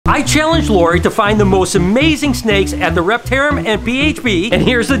I challenged Lori to find the most amazing snakes at the Reptarium and BHB, and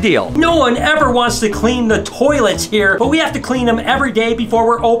here's the deal. No one ever wants to clean the toilets here, but we have to clean them every day before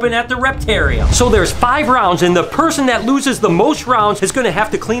we're open at the Reptarium. So there's 5 rounds, and the person that loses the most rounds is gonna have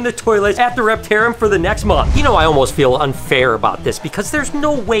to clean the toilets at the Reptarium for the next month. You know, I almost feel unfair about this because there's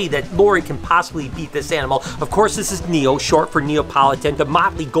no way that Lori can possibly beat this animal. Of course, this is Neo, short for Neapolitan, the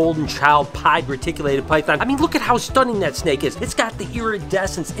motley golden child pied reticulated python. I mean, look at how stunning that snake is. It's got the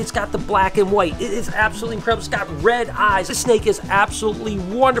iridescence, it's got the black and white. It is absolutely incredible. It's got red eyes. This snake is absolutely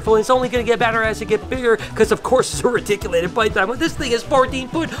wonderful, and it's only gonna get better as it gets bigger because, of course, it's a reticulated python. But this thing is 14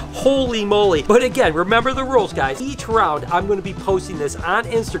 foot. Holy moly. But again, remember the rules, guys. Each round, I'm gonna be posting this on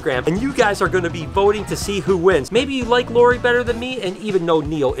Instagram, and you guys are gonna be voting to see who wins. Maybe you like Lori better than me, and even though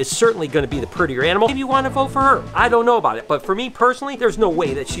Neo is certainly gonna be the prettier animal, maybe you wanna vote for her. I don't know about it, but for me personally, there's no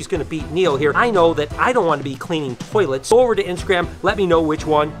way that she's gonna beat Neo here. I know that I don't wanna be cleaning toilets. Go over to Instagram, let me know which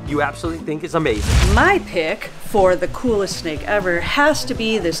one you absolutely think is amazing. My pick for the coolest snake ever has to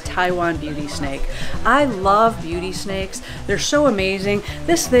be this Taiwan beauty snake. I love beauty snakes. They're so amazing.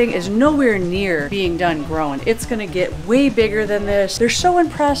 This thing is nowhere near being done growing. It's gonna get way bigger than this. They're so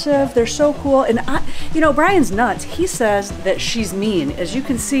impressive. They're so cool. And you know, Brian's nuts. He says that she's mean. As you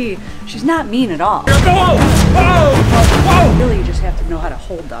can see, she's not mean at all. Whoa! Whoa! Really, you just have to know how to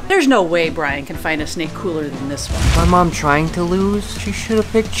hold them. There's no way Brian can find a snake cooler than this one. My mom trying to lose? She should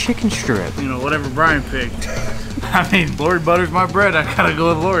have picked chicken strip. You know, whatever Brian picked. I mean, Lori butters my bread. I gotta go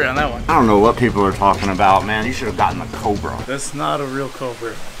with Lori on that one. I don't know what people are talking about, man. You should have gotten the Cobra. That's not a real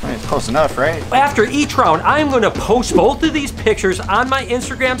cobra. I mean, it's close enough, right? After each round, I'm gonna post both of these pictures on my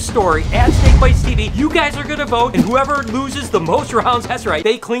Instagram story at SnakeBitesTV. You guys are gonna vote, and whoever loses the most rounds, that's right,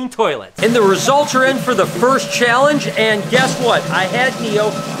 they clean toilets. And the results are in for the first challenge, and guess what? I had Neo,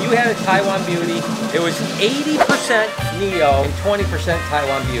 you had a Taiwan Beauty. It was 80% Neo and 20%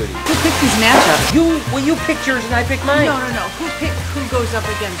 Taiwan Beauty. Who picked these matchups? You picked yours and I picked mine. No. Who picked who goes up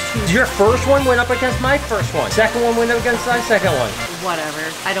against who? Your first one went up against my first one. Second one went up against my second one. Whatever.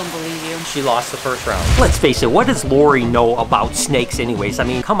 I don't believe you. She lost the first round. Let's face it, what does Lori know about snakes anyways? I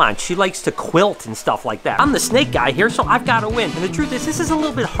mean, come on, she likes to quilt and stuff like that. I'm the snake guy here, so I've got to win. And the truth is, this is a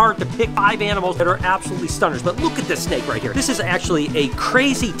little bit hard to pick 5 animals that are absolutely stunners, but look at this snake right here. This is actually a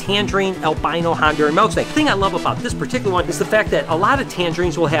crazy tangerine albino Honduran milk snake. The thing I love about this particular one is the fact that a lot of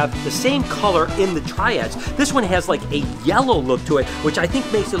tangerines will have the same color in the triads. This one has like a yellow look to it, which I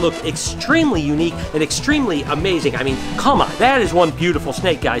think makes it look extremely unique and extremely amazing. I mean, come on, that is one beautiful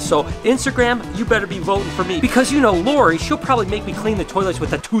snake, guys. So Instagram, you better be voting for me because, you know, Lori, she'll probably make me clean the toilets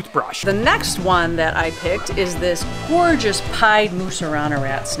with a toothbrush. The next one that I picked is this gorgeous pied Musarana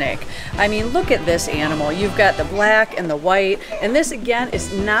rat snake. I mean, look at this animal. You've got the black and the white, and this again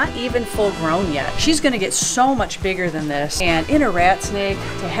is not even full grown yet. She's gonna get so much bigger than this. And in a rat snake,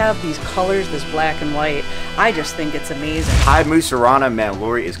 to have these colors, this black and white, I just think it's amazing. Hi, Musarana, man.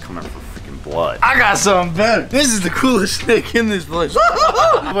 Lori is coming for freaking blood. I got something better. This is the coolest snake in this place.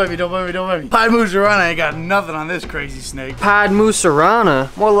 Don't bite me, don't bite me, don't bite me. Pied Musarana ain't got nothing on this crazy snake. Pied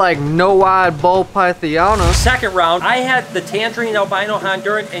Musarana? More like no-eyed bull pythiana. Second round, I had the tangerine albino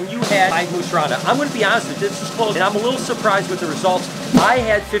Honduran and you had pied Musarana. I'm gonna be honest with you, this is close, and I'm a little surprised with the results. I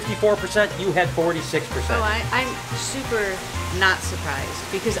had 54%, you had 46%. Oh, I'm super not surprised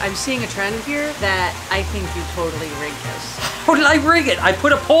because I'm seeing a trend here that I think you totally rigged this. How did I rig it? I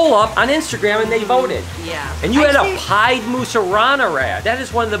put a poll up on Instagram and they voted. Yeah. And you had a pied Musarana rat. That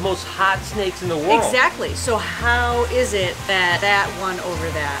is one of the most hot snakes in the world. Exactly. So how is it that that won over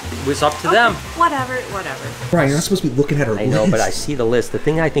that? It was up to them. Whatever. Brian, you're not supposed to be looking at her list. I know, but I see the list. The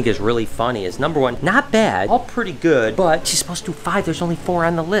thing I think is really funny is, number one, not bad, all pretty good, but she's supposed to do 5. There's only 4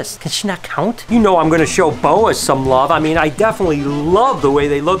 on the list. Can she not count? You know I'm gonna show boas some love. I mean, I definitely love the way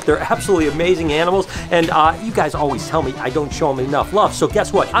they look. They're absolutely amazing animals, and you guys always tell me I don't show them enough love. So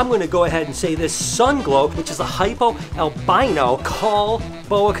guess what? I'm gonna go ahead and say this Sunglow, which is a hypo albino cull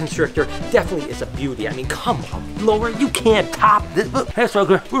boa constrictor, definitely is a beauty. I mean, come on, Laura, you can't top this. That's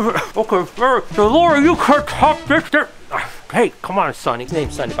okay. Okay, so Laura, you can't top this. Hey, come on, Sonny. His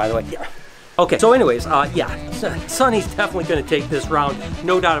name's Sonny, by the way. Yeah. Okay, so anyways, yeah, Sonny's definitely gonna take this round,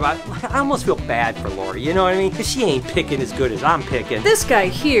 no doubt about it. I almost feel bad for Lori, you know what I mean? Because she ain't picking as good as I'm picking. This guy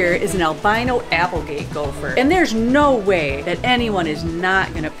here is an albino Applegate gopher, and there's no way that anyone is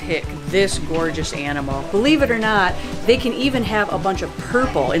not gonna pick this gorgeous animal. Believe it or not, they can even have a bunch of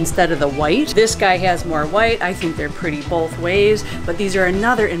purple instead of the white. This guy has more white. I think they're pretty both ways, but these are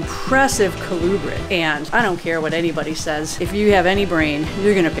another impressive colubrid. And I don't care what anybody says. If you have any brain,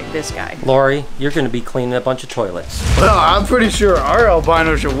 you're gonna pick this guy. Lori, you're gonna be cleaning a bunch of toilets. Well, I'm pretty sure our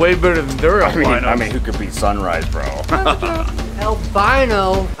albinos are way better than their albinos. I mean, who could beat Sunrise, bro?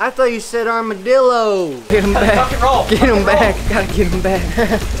 Albino? I thought you said armadillo. Get him back. Tuck and roll. Get him back. Gotta get him back.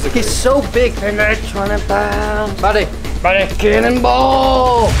 He's so big. 20 pounds. Buddy.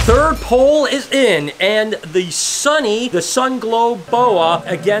 Cannonball. Third poll is in, and the sun glow boa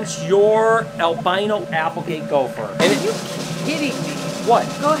against your albino Applegate gopher. And Are you kidding me? what?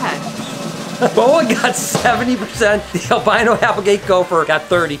 Go ahead. Boa got 70%, the albino Applegate gopher got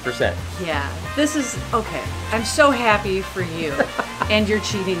 30%. Yeah, this is okay. I'm so happy for you and your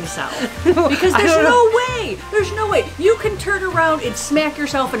cheating self. Because there's no way you can turn around and smack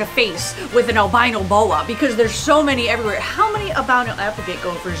yourself in the face with an albino boa because there's so many everywhere. How many albino Applegate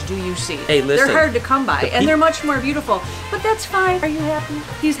gophers do you see? Hey, listen. They're hard to come by and they're much more beautiful. But that's fine. Are you happy?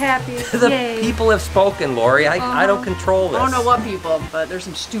 He's happy. The Yay. people have spoken, Lori. I don't control this. I don't know what people, but there's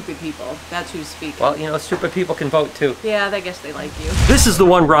some stupid people. That's who's speaking. Well, you know, stupid people can vote too. Yeah, I guess they like you. This is the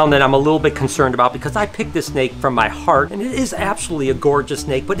one round that I'm a little bit concerned about because I picked this snake from my heart, and it is absolutely a gorgeous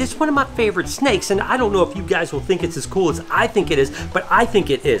snake, but it's one of my favorite snakes, and I don't know if you guys will think it's as cool as I think it is, but I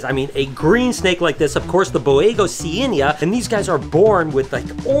think it is. I mean, a green snake like this, of course, the Boego Sienia, and these guys are born with like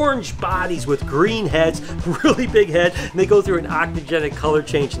orange bodies with green heads, really big head, and they go through an octogenic color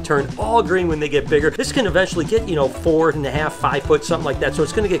change and turn all green when they get bigger. This can eventually get, you know, 4.5, 5 foot, something like that, so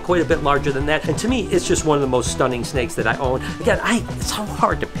it's going to get quite a bit larger than that, and to me, it's just one of the most stunning snakes that I own. Again, it's so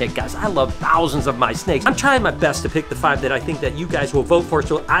hard to pick, guys. I love thousands of my snakes. I'm trying my best to pick the 5 that I think that you guys will vote for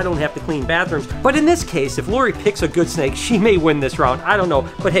so I don't have to clean bathrooms. But in this case, if Lori picks a good snake, she may win this round. I don't know.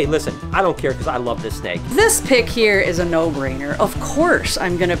 But hey, listen, I don't care because I love this snake. This pick here is a no-brainer. Of course,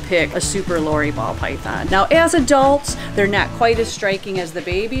 I'm gonna pick a Super Lori ball python. Now, as adults, they're not quite as striking as the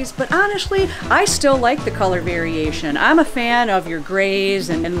babies, but honestly, I still like the color variation. I'm a fan of your grays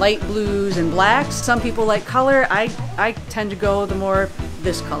and light blues and blacks. Some people like color. I tend to go the more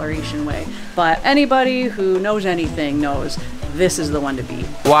this coloration way. But anybody who knows anything knows this is the one to beat.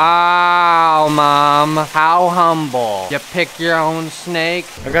 Wow, Mom. How humble. You pick your own snake?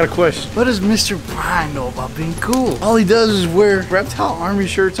 I got a question. What does Mr. Brian know about being cool? All he does is wear reptile army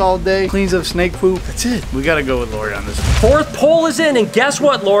shirts all day, cleans up snake poop. That's it. We gotta go with Lori on this one. Fourth poll is in, and guess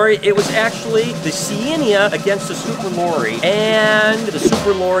what, Lori? It was actually the Sienia against the Super Lori, and the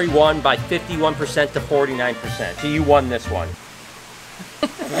Super Lori won by 51% to 49%. So you won this one.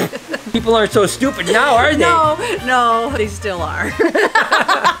 People aren't so stupid now, are they? No, they still are.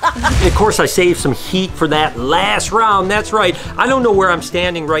 And of course, I saved some heat for that last round. That's right. I don't know where I'm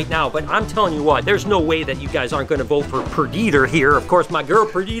standing right now, but I'm telling you what, there's no way that you guys aren't going to vote for Perdita here. Of course, my girl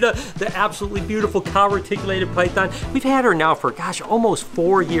Perdita, the absolutely beautiful cow reticulated python. We've had her now for, gosh, almost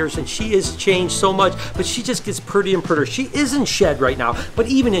 4 years, and she has changed so much, but she just gets prettier and prettier. She is in shed right now, but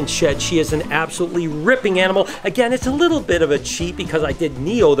even in shed, she is an absolutely ripping animal. Again, it's a little bit of a cheat because I did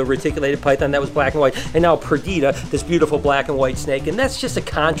Neo, the reticulated python that was black and white, and now Perdita, this beautiful black and white snake, and that's just a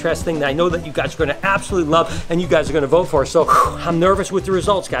contrast thing that I know that you guys are going to absolutely love and you guys are going to vote for. So I'm nervous with the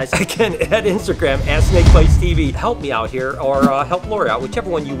results, guys. Again, at Instagram, at SnakeBitesTV, help me out here, or help Lori out, whichever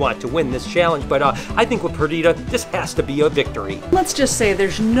one you want to win this challenge. But I think with Perdita, this has to be a victory. Let's just say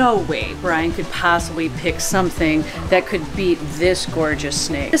there's no way Brian could possibly pick something that could beat this gorgeous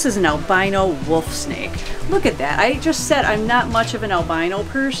snake. This is an albino wolf snake. Look at that. I just said I'm not much of an albino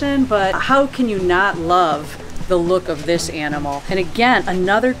person, but how can you not love the look of this animal? And again,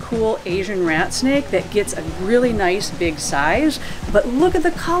 another cool Asian rat snake that gets a really nice big size, but look at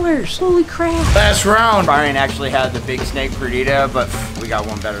the colors. Holy crap. Last round. Brian actually had the big snake Perdita, but we got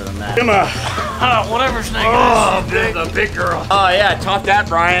one better than that. Come on. Whatever snake it is. The big girl. Oh yeah, talk that,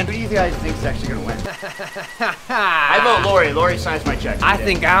 Brian. Who do you guys think is actually gonna win? I vote Lori. Lori signs my check. I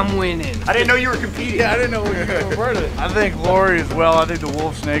think I'm winning. I didn't know you were competing. Yeah, I didn't know we were part of it. I think Lori as well. I think the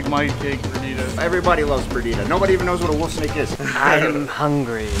wolf snake might take Perdita. Everybody loves Perdita. Nobody even knows what a wolf snake is. I'm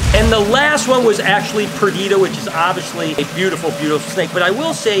hungry. And the last one was actually Perdita, which is obviously a beautiful, beautiful snake. But I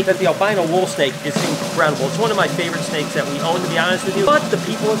will say that the albino wolf snake is incredible. It's one of my favorite snakes that we own, to be honest with you. But the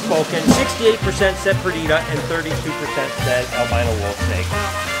people have spoken. 68% said Perdita and 32% said albino wolf snake.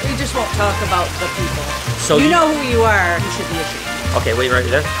 We just won't talk about the people. So you know who you are. You should be ashamed. Okay, wait right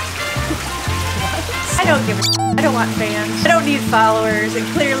there. I don't give a shit. I don't want fans. I don't need followers. And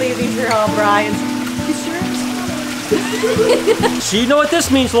clearly these are all Brian's. You serious? So you know what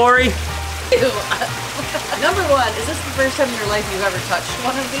this means, Lori? Number one, is this the first time in your life you've ever touched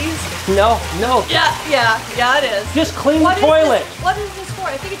one of these? No. Yeah, it is. Just clean What the is toilet. this? What is this for?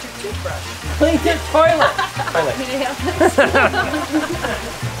 I think it's your toothbrush. Clean your toilet. I mean, it happens.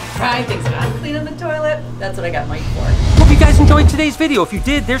 Brian thinks I'm cleaning the toilet. That's what I got Mike for. Hope you guys enjoyed today's video. If you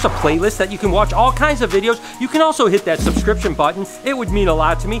did, there's a playlist that you can watch all kinds of videos. You can also hit that subscription button. It would mean a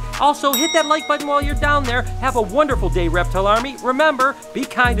lot to me. Also, hit that like button while you're down there. Have a wonderful day, Reptile Army. Remember, be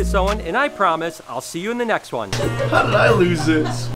kind to someone, and I promise I'll see you in the next one. How did I lose this?